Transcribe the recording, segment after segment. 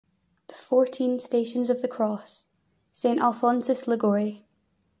14 Stations of the Cross, St Alphonsus Liguori.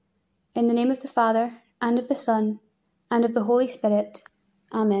 In the name of the Father, and of the Son, and of the Holy Spirit.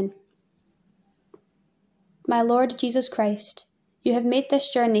 Amen. My Lord Jesus Christ, you have made this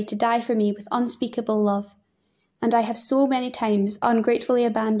journey to die for me with unspeakable love, and I have so many times ungratefully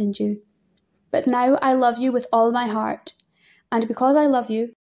abandoned you. But now I love you with all my heart, and because I love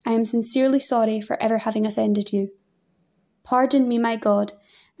you, I am sincerely sorry for ever having offended you. Pardon me, my God,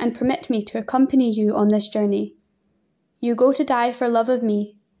 and permit me to accompany you on this journey. You go to die for love of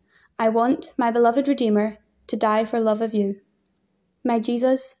me. I want, my beloved Redeemer, to die for love of you. My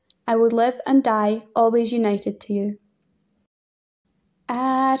Jesus, I will live and die always united to you.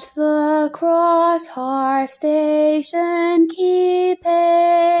 At the cross our station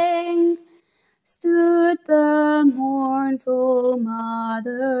keeping, stood the mournful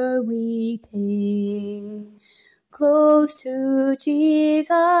mother weeping, close to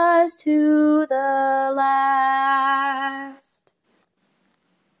Jesus to the last.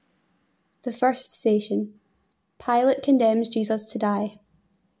 The first station. Pilate condemns Jesus to die.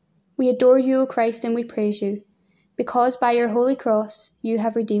 We adore you, O Christ, and we praise you, because by your holy cross you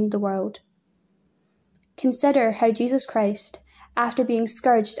have redeemed the world. Consider how Jesus Christ, after being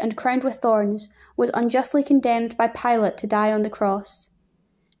scourged and crowned with thorns, was unjustly condemned by Pilate to die on the cross.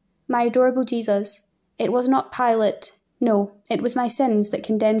 My adorable Jesus, it was not Pilate, no, it was my sins that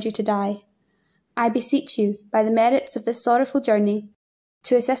condemned you to die. I beseech you, by the merits of this sorrowful journey,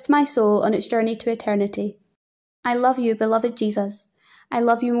 to assist my soul on its journey to eternity. I love you, beloved Jesus. I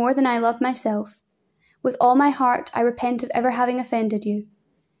love you more than I love myself. With all my heart I repent of ever having offended you.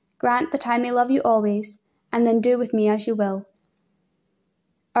 Grant that I may love you always, and then do with me as you will.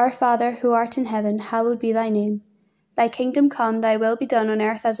 Our Father, who art in heaven, hallowed be thy name. Thy kingdom come, thy will be done on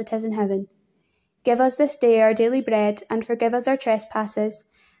earth as it is in heaven. Give us this day our daily bread, and forgive us our trespasses,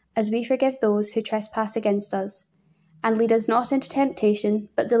 as we forgive those who trespass against us. And lead us not into temptation,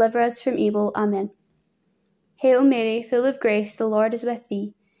 but deliver us from evil. Amen. Hail Mary, full of grace, the Lord is with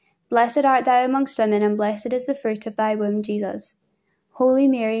thee. Blessed art thou amongst women, and blessed is the fruit of thy womb, Jesus. Holy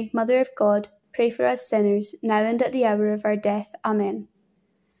Mary, Mother of God, pray for us sinners, now and at the hour of our death. Amen.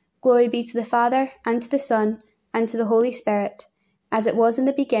 Glory be to the Father, and to the Son, and to the Holy Spirit, as it was in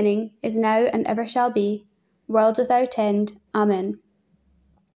the beginning, is now, and ever shall be, world without end. Amen.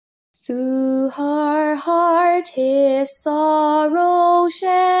 Through her heart his sorrow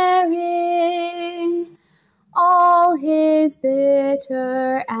sharing, all his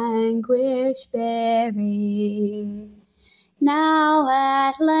bitter anguish bearing, now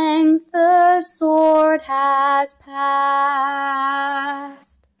at length the sword has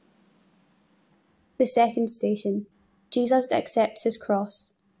passed. The second station. Jesus accepts his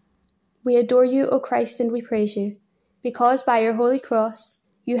cross. We adore you, O Christ, and we praise you, because by your holy cross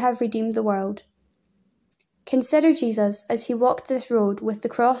you have redeemed the world. Consider Jesus as he walked this road with the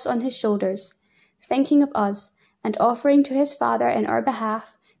cross on his shoulders, thinking of us and offering to his Father in our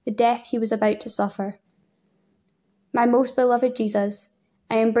behalf the death he was about to suffer. My most beloved Jesus,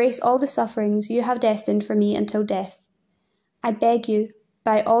 I embrace all the sufferings you have destined for me until death. I beg you,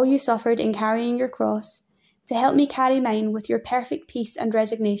 by all you suffered in carrying your cross, to help me carry mine with your perfect peace and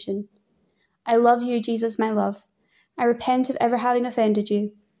resignation. I love you, Jesus, my love. I repent of ever having offended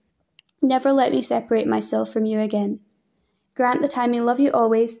you. Never let me separate myself from you again. Grant that I may love you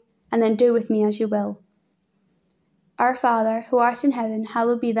always, and then do with me as you will. Our Father, who art in heaven,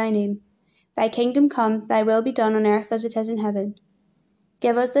 hallowed be thy name. Thy kingdom come, thy will be done on earth as it is in heaven.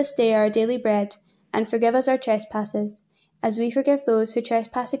 Give us this day our daily bread, and forgive us our trespasses, as we forgive those who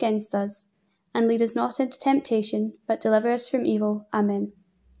trespass against us. And lead us not into temptation, but deliver us from evil. Amen.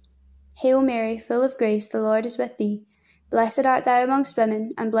 Hail Mary, full of grace, the Lord is with thee. Blessed art thou amongst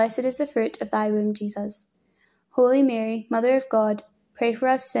women, and blessed is the fruit of thy womb, Jesus. Holy Mary, Mother of God, pray for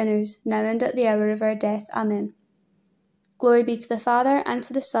us sinners, now and at the hour of our death. Amen. Glory be to the Father, and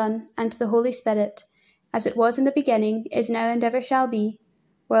to the Son, and to the Holy Spirit, as it was in the beginning, is now, and ever shall be,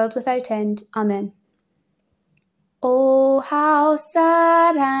 world without end. Amen. Oh, how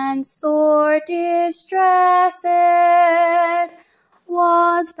sad and sore distressed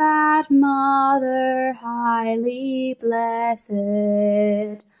was that mother highly blessed,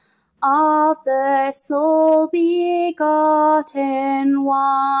 of the sole begotten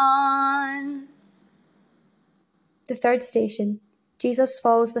one. The third station. Jesus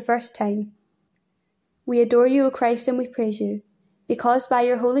falls the first time. We adore you, O Christ, and we praise you, because by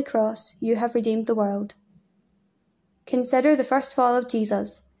your holy cross you have redeemed the world. Consider the first fall of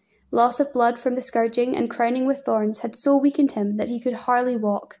Jesus. Loss of blood from the scourging and crowning with thorns had so weakened him that he could hardly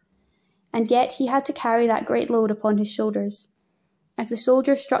walk, and yet he had to carry that great load upon his shoulders. As the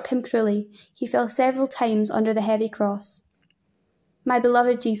soldiers struck him cruelly, he fell several times under the heavy cross. My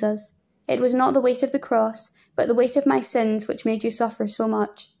beloved Jesus, it was not the weight of the cross, but the weight of my sins which made you suffer so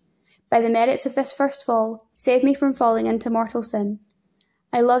much. By the merits of this first fall, save me from falling into mortal sin.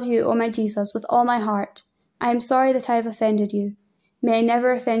 I love you, O my Jesus, with all my heart. I am sorry that I have offended you. May I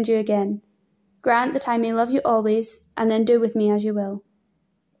never offend you again. Grant that I may love you always, and then do with me as you will.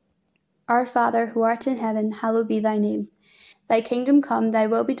 Our Father, who art in heaven, hallowed be thy name. Thy kingdom come, thy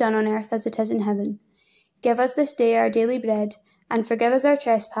will be done on earth as it is in heaven. Give us this day our daily bread, and forgive us our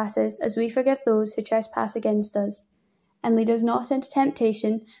trespasses, as we forgive those who trespass against us. And lead us not into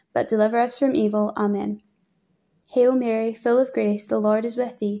temptation, but deliver us from evil. Amen. Hail Mary, full of grace, the Lord is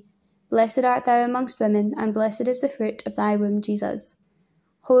with thee. Blessed art thou amongst women, and blessed is the fruit of thy womb, Jesus.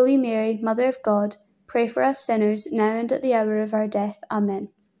 Holy Mary, Mother of God, pray for us sinners, now and at the hour of our death. Amen.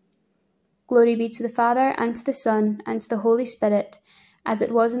 Glory be to the Father, and to the Son, and to the Holy Spirit, as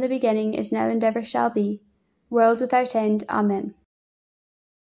it was in the beginning, is now, and ever shall be, world without end. Amen.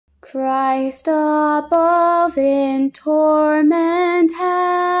 Christ above in torment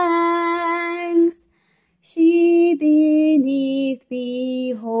hangs, she beneath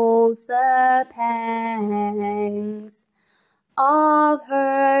beholds the pangs of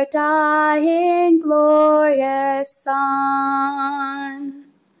her dying glorious Son.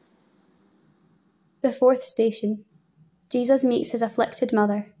 The fourth station. Jesus meets his afflicted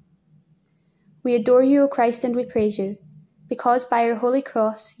mother. We adore you, O Christ, and we praise you, because by your holy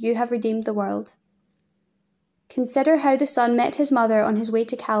cross you have redeemed the world. Consider how the Son met his mother on his way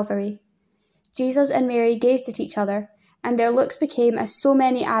to Calvary. Jesus and Mary gazed at each other, and their looks became as so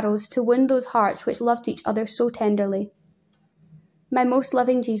many arrows to wound those hearts which loved each other so tenderly. My most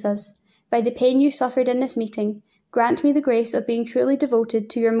loving Jesus, by the pain you suffered in this meeting, grant me the grace of being truly devoted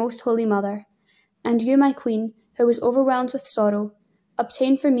to your most holy mother. And you, my Queen, who was overwhelmed with sorrow,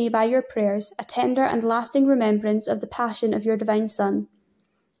 obtain for me by your prayers a tender and lasting remembrance of the passion of your divine Son.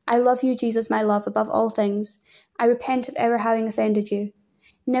 I love you, Jesus, my love, above all things. I repent of ever having offended you.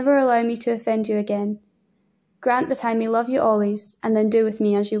 Never allow me to offend you again. Grant that I may love you always, and then do with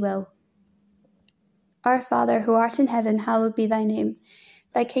me as you will. Our Father, who art in heaven, hallowed be thy name.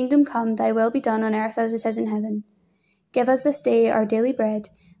 Thy kingdom come, thy will be done on earth as it is in heaven. Give us this day our daily bread,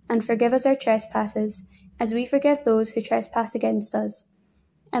 and forgive us our trespasses, as we forgive those who trespass against us.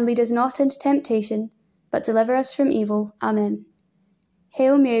 And lead us not into temptation, but deliver us from evil. Amen.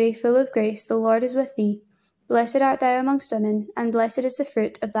 Hail Mary, full of grace, the Lord is with thee. Blessed art thou amongst women, and blessed is the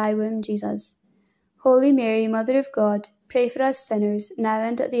fruit of thy womb, Jesus. Holy Mary, Mother of God, pray for us sinners, now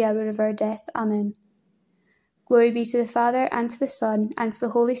and at the hour of our death. Amen. Glory be to the Father, and to the Son, and to the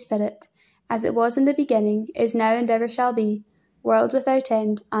Holy Spirit, as it was in the beginning, is now, and ever shall be, world without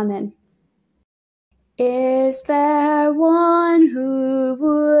end. Amen. Is there one who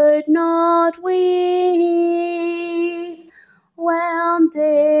would not weep, whelmed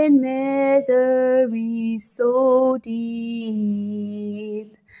in misery so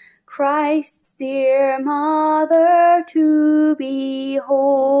deep, Christ's dear mother to behold?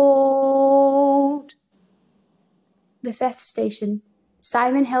 The fifth station.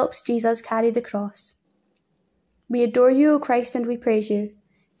 Simon helps Jesus carry the cross. We adore you, O Christ, and we praise you,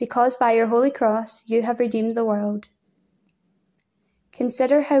 because by your holy cross you have redeemed the world.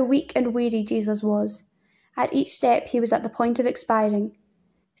 Consider how weak and weary Jesus was. At each step he was at the point of expiring.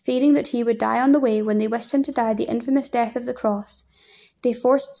 Fearing that he would die on the way when they wished him to die the infamous death of the cross, they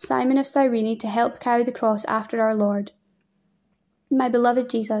forced Simon of Cyrene to help carry the cross after our Lord. My beloved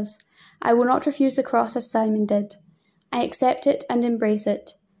Jesus, I will not refuse the cross as Simon did. I accept it and embrace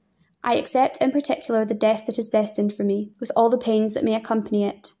it. I accept in particular the death that is destined for me, with all the pains that may accompany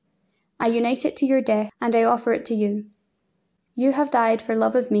it. I unite it to your death, and I offer it to you. You have died for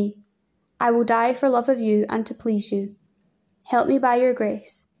love of me. I will die for love of you and to please you. Help me by your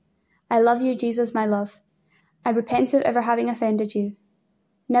grace. I love you, Jesus, my love. I repent of ever having offended you.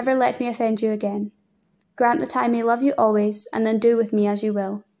 Never let me offend you again. Grant that I may love you always, and then do with me as you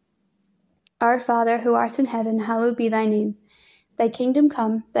will. Our Father, who art in heaven, hallowed be thy name. Thy kingdom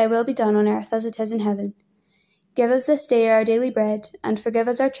come, thy will be done on earth as it is in heaven. Give us this day our daily bread, and forgive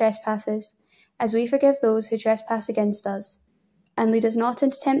us our trespasses, as we forgive those who trespass against us. And lead us not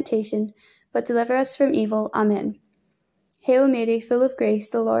into temptation, but deliver us from evil. Amen. Hail Mary, full of grace,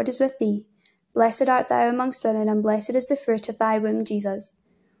 the Lord is with thee. Blessed art thou amongst women, and blessed is the fruit of thy womb, Jesus.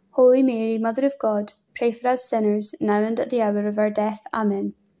 Holy Mary, Mother of God, pray for us sinners, now and at the hour of our death.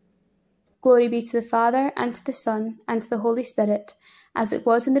 Amen. Glory be to the Father, and to the Son, and to the Holy Spirit, as it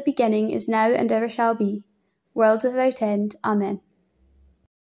was in the beginning, is now, and ever shall be, world without end. Amen.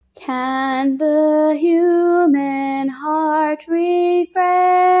 Can the human heart refrain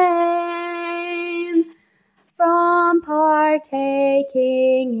from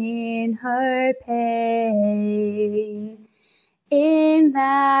partaking in her pain? In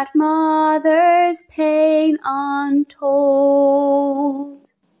that mother's pain untold.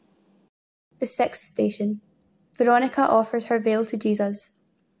 The sixth station. Veronica offers her veil to Jesus.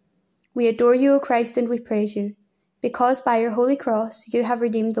 We adore you, O Christ, and we praise you, because by your holy cross you have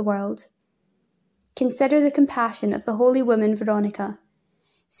redeemed the world. Consider the compassion of the holy woman Veronica.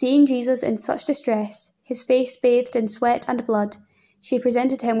 Seeing Jesus in such distress, his face bathed in sweat and blood, she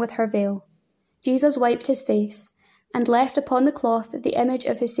presented him with her veil. Jesus wiped his face, and left upon the cloth the image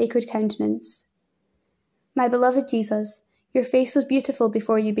of his sacred countenance. My beloved Jesus, your face was beautiful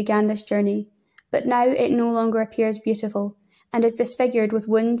before you began this journey, but now it no longer appears beautiful, and is disfigured with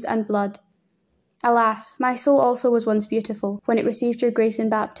wounds and blood. Alas, my soul also was once beautiful when it received your grace in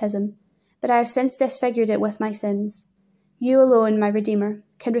baptism, but I have since disfigured it with my sins. You alone, my Redeemer,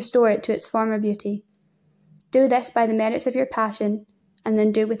 can restore it to its former beauty. Do this by the merits of your passion, and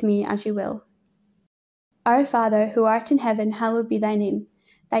then do with me as you will. Our Father, who art in heaven, hallowed be thy name.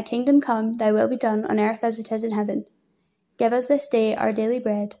 Thy kingdom come, thy will be done on earth as it is in heaven. Give us this day our daily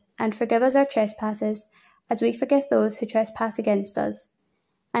bread, and forgive us our trespasses, as we forgive those who trespass against us.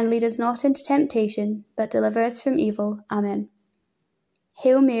 And lead us not into temptation, but deliver us from evil. Amen.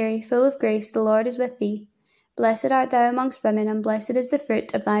 Hail Mary, full of grace, the Lord is with thee. Blessed art thou amongst women, and blessed is the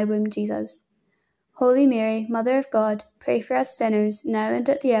fruit of thy womb, Jesus. Holy Mary, Mother of God, pray for us sinners, now and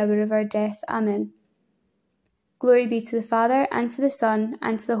at the hour of our death. Amen. Glory be to the Father, and to the Son,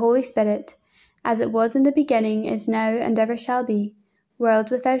 and to the Holy Spirit, as it was in the beginning, is now, and ever shall be,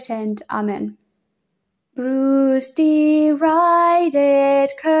 world without end. Amen. Bruised,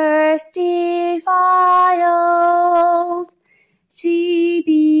 derided, cursed, defiled, she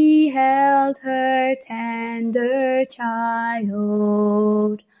beheld her tender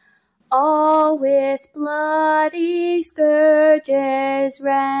child, all with bloody scourges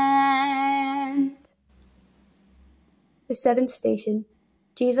rent. The seventh station.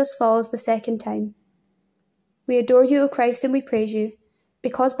 Jesus falls the second time. We adore you, O Christ, and we praise you,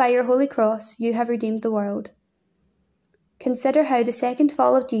 because by your holy cross you have redeemed the world. Consider how the second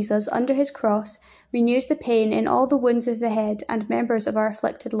fall of Jesus under his cross renews the pain in all the wounds of the head and members of our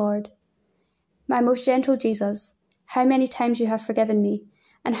afflicted Lord. My most gentle Jesus, how many times you have forgiven me,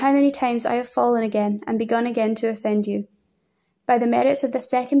 and how many times I have fallen again and begun again to offend you. By the merits of the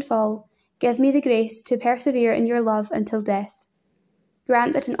second fall, give me the grace to persevere in your love until death.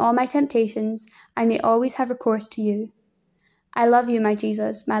 Grant that in all my temptations I may always have recourse to you. I love you, my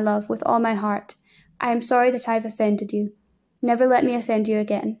Jesus, my love, with all my heart. I am sorry that I have offended you. Never let me offend you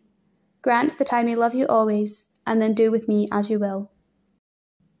again. Grant that I may love you always, and then do with me as you will.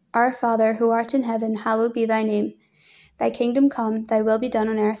 Our Father, who art in heaven, hallowed be thy name. Thy kingdom come, thy will be done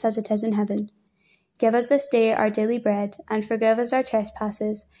on earth as it is in heaven. Give us this day our daily bread, and forgive us our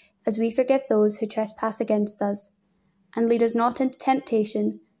trespasses, as we forgive those who trespass against us. And lead us not into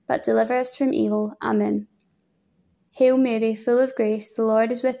temptation, but deliver us from evil. Amen. Hail Mary, full of grace, the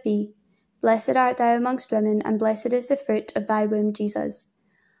Lord is with thee. Blessed art thou amongst women, and blessed is the fruit of thy womb, Jesus.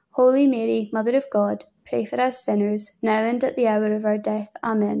 Holy Mary, Mother of God, pray for us sinners, now and at the hour of our death.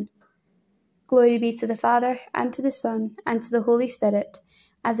 Amen. Glory be to the Father, and to the Son, and to the Holy Spirit,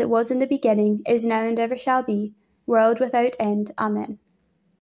 as it was in the beginning, is now, and ever shall be, world without end. Amen.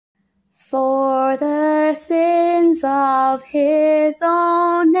 For the sins of his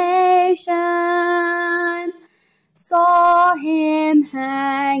own nation, saw him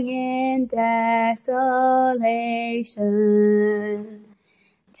hang in desolation,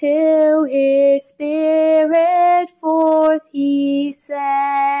 till his Spirit forth he sent.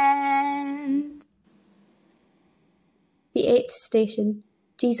 The eighth station.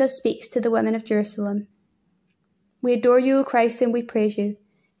 Jesus speaks to the women of Jerusalem. We adore you, O Christ, and we praise you,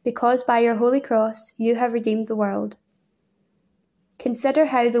 because by your holy cross you have redeemed the world. Consider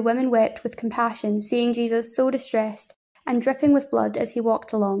how the women wept with compassion, seeing Jesus so distressed and dripping with blood as he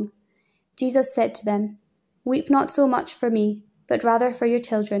walked along. Jesus said to them, Weep not so much for me, but rather for your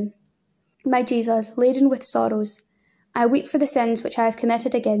children. My Jesus, laden with sorrows, I weep for the sins which I have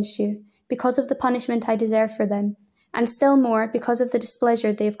committed against you, because of the punishment I deserve for them, and still more because of the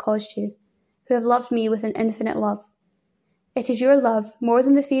displeasure they have caused you, who have loved me with an infinite love. It is your love, more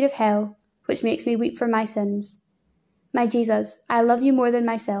than the fear of hell, which makes me weep for my sins. My Jesus, I love you more than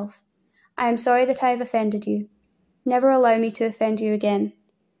myself. I am sorry that I have offended you. Never allow me to offend you again.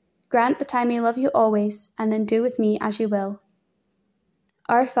 Grant that I may love you always, and then do with me as you will.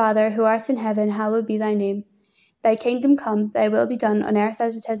 Our Father, who art in heaven, hallowed be thy name. Thy kingdom come, thy will be done on earth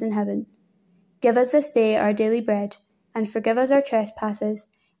as it is in heaven. Give us this day our daily bread, and forgive us our trespasses,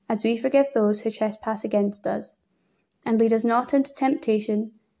 as we forgive those who trespass against us. And lead us not into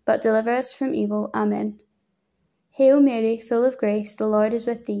temptation, but deliver us from evil. Amen. Hail Mary, full of grace, the Lord is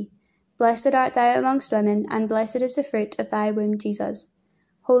with thee. Blessed art thou amongst women, and blessed is the fruit of thy womb, Jesus.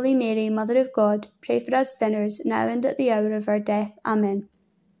 Holy Mary, Mother of God, pray for us sinners, now and at the hour of our death. Amen.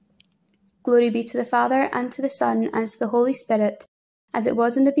 Glory be to the Father, and to the Son, and to the Holy Spirit, as it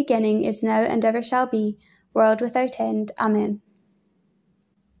was in the beginning, is now, and ever shall be, world without end. Amen.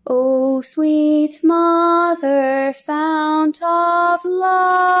 O sweet Mother, fount of love,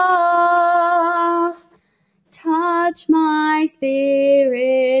 touch my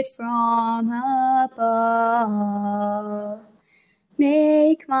spirit from above.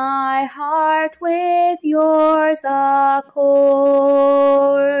 Make my heart with yours accord.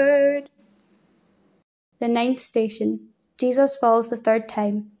 The 9th station. Jesus falls the 3rd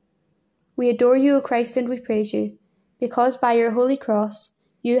time. We adore you, O Christ, and we praise you, because by your holy cross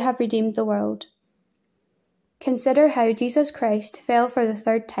you have redeemed the world. Consider how Jesus Christ fell for the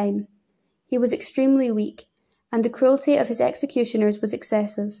 3rd time. He was extremely weak, and the cruelty of his executioners was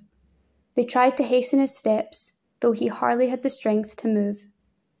excessive. They tried to hasten his steps, though he hardly had the strength to move.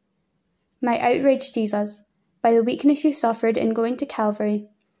 My outraged Jesus, by the weakness you suffered in going to Calvary,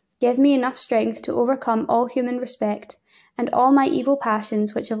 give me enough strength to overcome all human respect and all my evil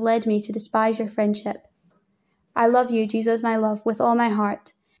passions which have led me to despise your friendship. I love you, Jesus, my love, with all my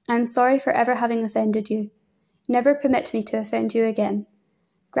heart. I am sorry for ever having offended you. Never permit me to offend you again.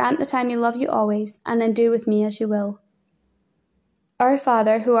 Grant that I may love you always, and then do with me as you will. Our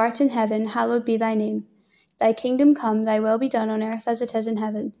Father, who art in heaven, hallowed be thy name. Thy kingdom come, thy will be done on earth as it is in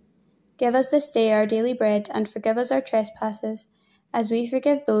heaven. Give us this day our daily bread, and forgive us our trespasses, as we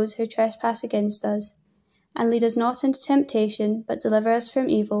forgive those who trespass against us. And lead us not into temptation, but deliver us from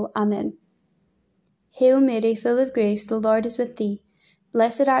evil. Amen. Hail Mary, full of grace, the Lord is with thee.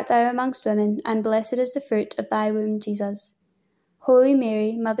 Blessed art thou amongst women, and blessed is the fruit of thy womb, Jesus. Holy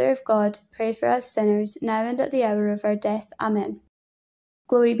Mary, Mother of God, pray for us sinners, now and at the hour of our death. Amen.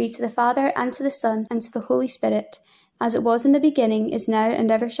 Glory be to the Father, and to the Son, and to the Holy Spirit, as it was in the beginning, is now,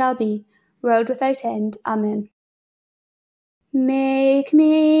 and ever shall be, world without end. Amen. Make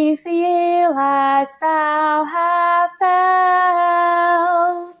me feel as thou hast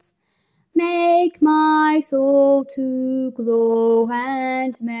felt. Make my soul to glow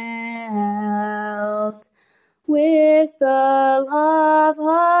and melt with the love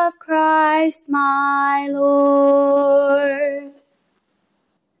of Christ my Lord.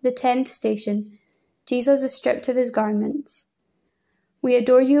 The 10th station. Jesus is stripped of his garments. We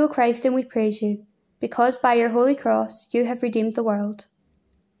adore you, O Christ, and we praise you, because by your holy cross you have redeemed the world.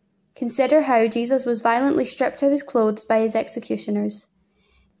 Consider how Jesus was violently stripped of his clothes by his executioners.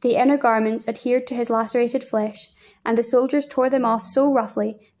 The inner garments adhered to his lacerated flesh, and the soldiers tore them off so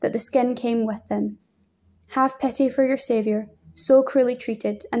roughly that the skin came with them. Have pity for your Saviour, so cruelly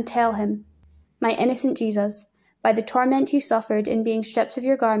treated, and tell him, My innocent Jesus, by the torment you suffered in being stripped of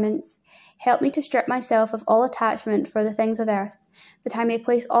your garments, help me to strip myself of all attachment for the things of earth, that I may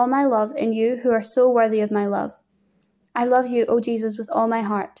place all my love in you who are so worthy of my love. I love you, O Jesus, with all my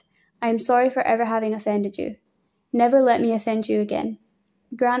heart. I am sorry for ever having offended you. Never let me offend you again.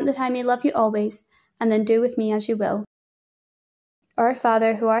 Grant that I may love you always, and then do with me as you will. Our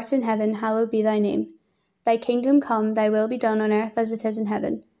Father, who art in heaven, hallowed be thy name. Thy kingdom come, thy will be done on earth as it is in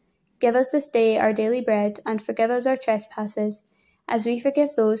heaven. Give us this day our daily bread, and forgive us our trespasses, as we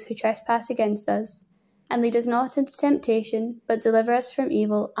forgive those who trespass against us. And lead us not into temptation, but deliver us from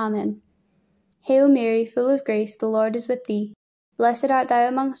evil. Amen. Hail Mary, full of grace, the Lord is with thee. Blessed art thou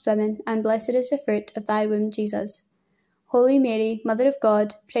amongst women, and blessed is the fruit of thy womb, Jesus. Holy Mary, Mother of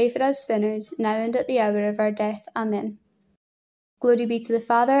God, pray for us sinners, now and at the hour of our death. Amen. Glory be to the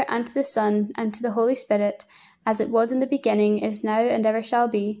Father, and to the Son, and to the Holy Spirit, as it was in the beginning, is now, and ever shall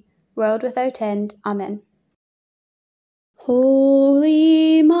be, world without end. Amen.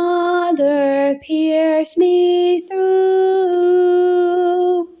 Holy Mother, pierce me through.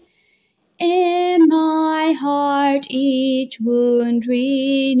 In my heart each wound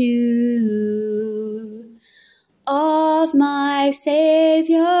renew. Of my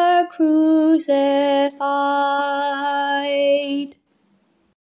Saviour crucified.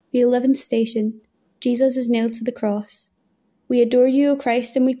 The 11th station. Jesus is nailed to the cross. We adore you, O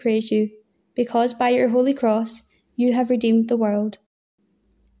Christ, and we praise you, because by your holy cross you have redeemed the world.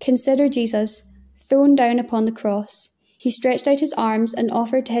 Consider Jesus, thrown down upon the cross. He stretched out his arms and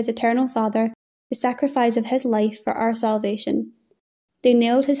offered to his eternal Father the sacrifice of his life for our salvation. They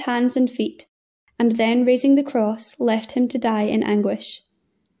nailed his hands and feet, and then raising the cross, left him to die in anguish.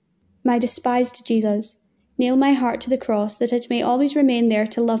 My despised Jesus, nail my heart to the cross that it may always remain there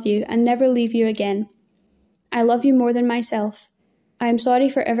to love you and never leave you again. I love you more than myself. I am sorry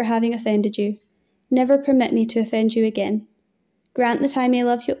for ever having offended you. Never permit me to offend you again. Grant that I may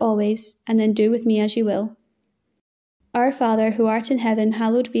love you always, and then do with me as you will. Our Father, who art in heaven,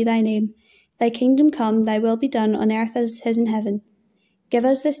 hallowed be thy name. Thy kingdom come, thy will be done on earth as it is in heaven. Give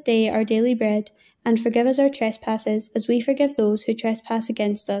us this day our daily bread, and forgive us our trespasses, as we forgive those who trespass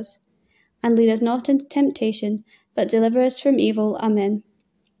against us. And lead us not into temptation, but deliver us from evil. Amen.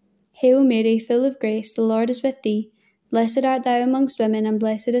 Hail Mary, full of grace, the Lord is with thee. Blessed art thou amongst women, and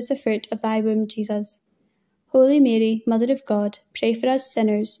blessed is the fruit of thy womb, Jesus. Holy Mary, Mother of God, pray for us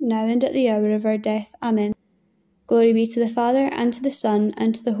sinners, now and at the hour of our death. Amen. Glory be to the Father, and to the Son,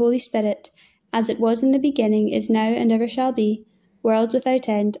 and to the Holy Spirit, as it was in the beginning, is now, and ever shall be, world without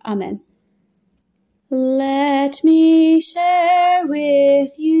end. Amen. Let me share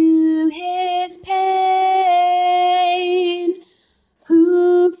with you his pain,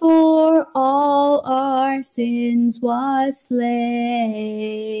 who for all our sins was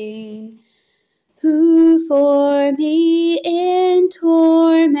slain, who for me in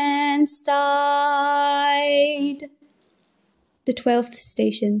torments died. The 12th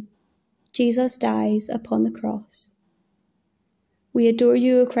station. Jesus dies upon the cross. We adore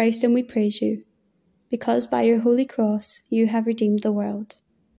you, O Christ, and we praise you, because by your holy cross you have redeemed the world.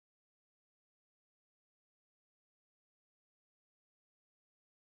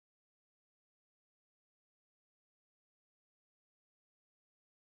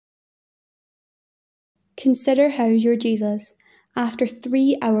 Consider how your Jesus, after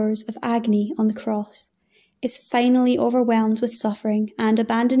 3 hours of agony on the cross, is finally overwhelmed with suffering and,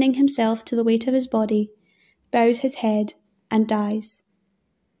 abandoning himself to the weight of his body, bows his head and dies.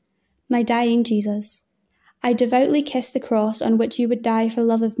 My dying Jesus, I devoutly kiss the cross on which you would die for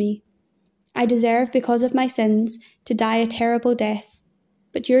love of me. I deserve, because of my sins, to die a terrible death,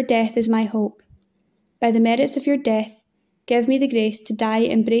 but your death is my hope. By the merits of your death, give me the grace to die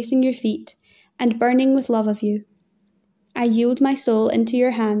embracing your feet and burning with love of you. I yield my soul into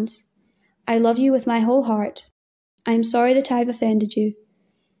your hands. I love you with my whole heart. I am sorry that I have offended you.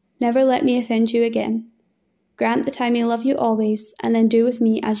 Never let me offend you again. Grant that I may love you always, and then do with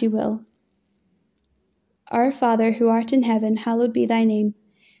me as you will. Our Father, who art in heaven, hallowed be thy name.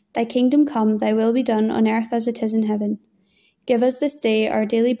 Thy kingdom come, thy will be done on earth as it is in heaven. Give us this day our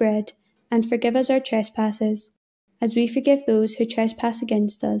daily bread, and forgive us our trespasses, as we forgive those who trespass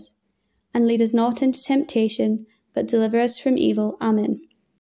against us. And lead us not into temptation, but deliver us from evil. Amen.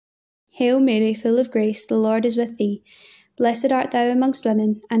 Hail Mary, full of grace, the Lord is with thee. Blessed art thou amongst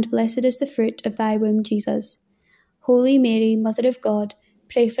women, and blessed is the fruit of thy womb, Jesus. Holy Mary, Mother of God,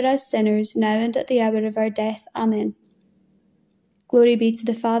 pray for us sinners, now and at the hour of our death. Amen. Glory be to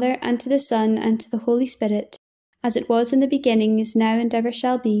the Father, and to the Son, and to the Holy Spirit, as it was in the beginning, is now, and ever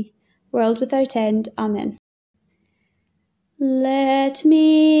shall be, world without end. Amen. Let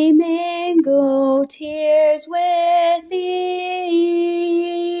me mingle tears with thee,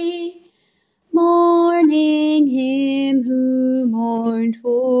 mourning him who mourned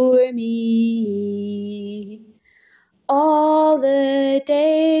for me, all the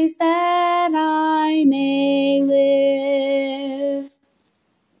days that I may live.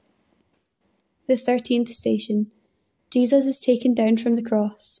 The 13th station. Jesus is taken down from the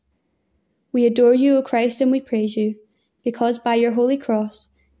cross. We adore you, O Christ, and we praise you, because by your holy cross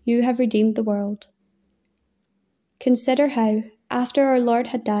you have redeemed the world. Consider how, after our Lord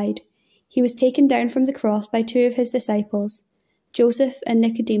had died, he was taken down from the cross by 2 of his disciples, Joseph and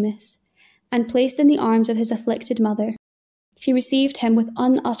Nicodemus, and placed in the arms of his afflicted mother. She received him with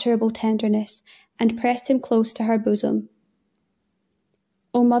unutterable tenderness and pressed him close to her bosom.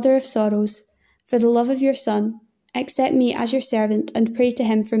 O Mother of Sorrows, for the love of your Son, accept me as your servant and pray to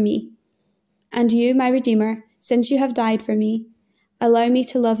him for me. And you, my Redeemer, since you have died for me, allow me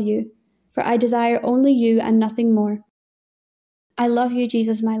to love you, for I desire only you and nothing more. I love you,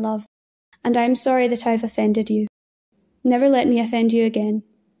 Jesus, my love, and I am sorry that I have offended you. Never let me offend you again.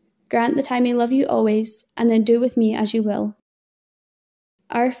 Grant that I may love you always, and then do with me as you will.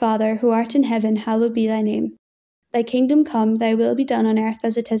 Our Father, who art in heaven, hallowed be thy name. Thy kingdom come, thy will be done on earth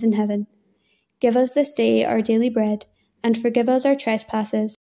as it is in heaven. Give us this day our daily bread, and forgive us our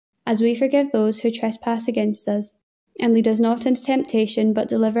trespasses, as we forgive those who trespass against us. And lead us not into temptation, but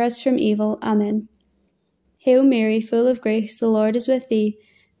deliver us from evil. Amen. Hail Mary, full of grace, the Lord is with thee.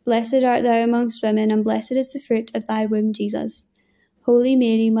 Blessed art thou amongst women, and blessed is the fruit of thy womb, Jesus. Holy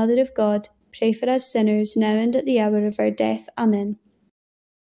Mary, Mother of God, pray for us sinners, now and at the hour of our death. Amen.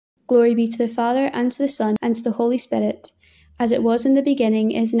 Glory be to the Father, and to the Son, and to the Holy Spirit, as it was in the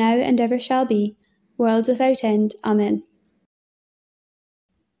beginning, is now, and ever shall be, world without end. Amen.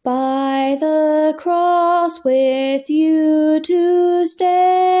 By the cross with you to stay,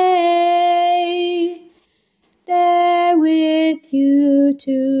 there with you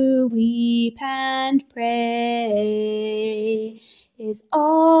to weep and pray, is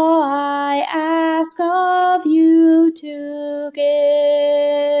all I ask of you to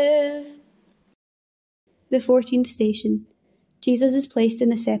give. The 14th station. Jesus is placed in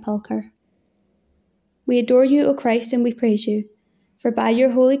the sepulchre. We adore you, O Christ, and we praise you, for by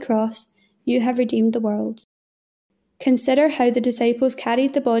your holy cross you have redeemed the world. Consider how the disciples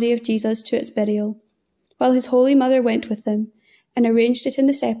carried the body of Jesus to its burial, while his Holy Mother went with them and arranged it in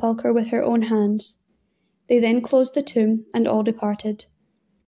the sepulchre with her own hands. They then closed the tomb, and all departed.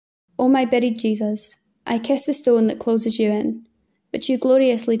 O my buried Jesus, I kiss the stone that closes you in, but you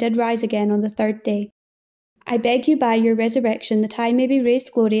gloriously did rise again on the third day. I beg you by your resurrection that I may be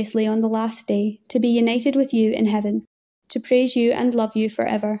raised gloriously on the last day, to be united with you in heaven, to praise you and love you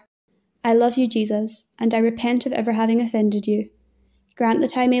forever. I love you, Jesus, and I repent of ever having offended you. Grant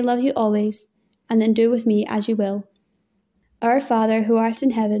that I may love you always, and then do with me as you will. Our Father, who art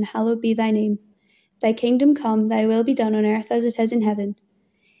in heaven, hallowed be thy name. Thy kingdom come, thy will be done on earth as it is in heaven.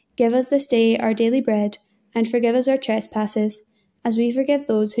 Give us this day our daily bread, and forgive us our trespasses, as we forgive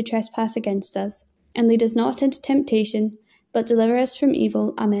those who trespass against us. And lead us not into temptation, but deliver us from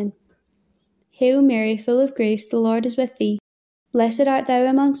evil. Amen. Hail Mary, full of grace, the Lord is with thee. Blessed art thou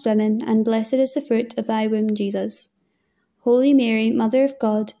amongst women, and blessed is the fruit of thy womb, Jesus. Holy Mary, Mother of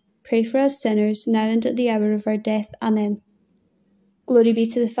God, pray for us sinners, now and at the hour of our death. Amen. Glory be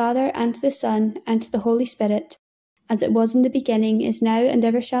to the Father, and to the Son, and to the Holy Spirit, as it was in the beginning, is now, and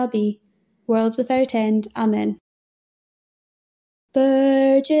ever shall be, world without end. Amen.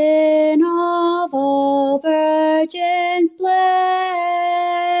 Virgin of all virgins blessed,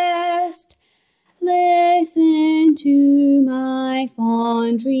 listen to my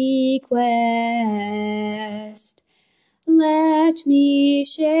fond request. Let me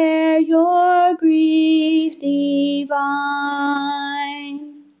share your grief divine.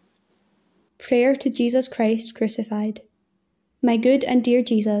 Prayer to Jesus Christ crucified. My good and dear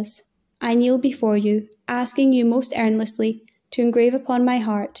Jesus, I kneel before you, asking you most earnestly to engrave upon my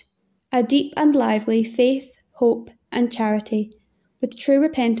heart a deep and lively faith, hope, and charity, with true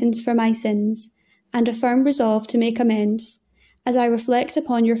repentance for my sins, and a firm resolve to make amends, as I reflect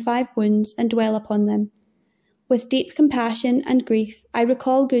upon your 5 wounds and dwell upon them. With deep compassion and grief, I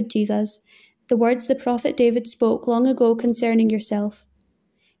recall, good Jesus, the words the prophet David spoke long ago concerning yourself.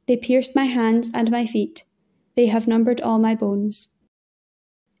 They pierced my hands and my feet. They have numbered all my bones.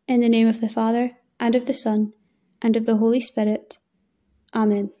 In the name of the Father, and of the Son, and of the Holy Spirit.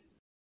 Amen.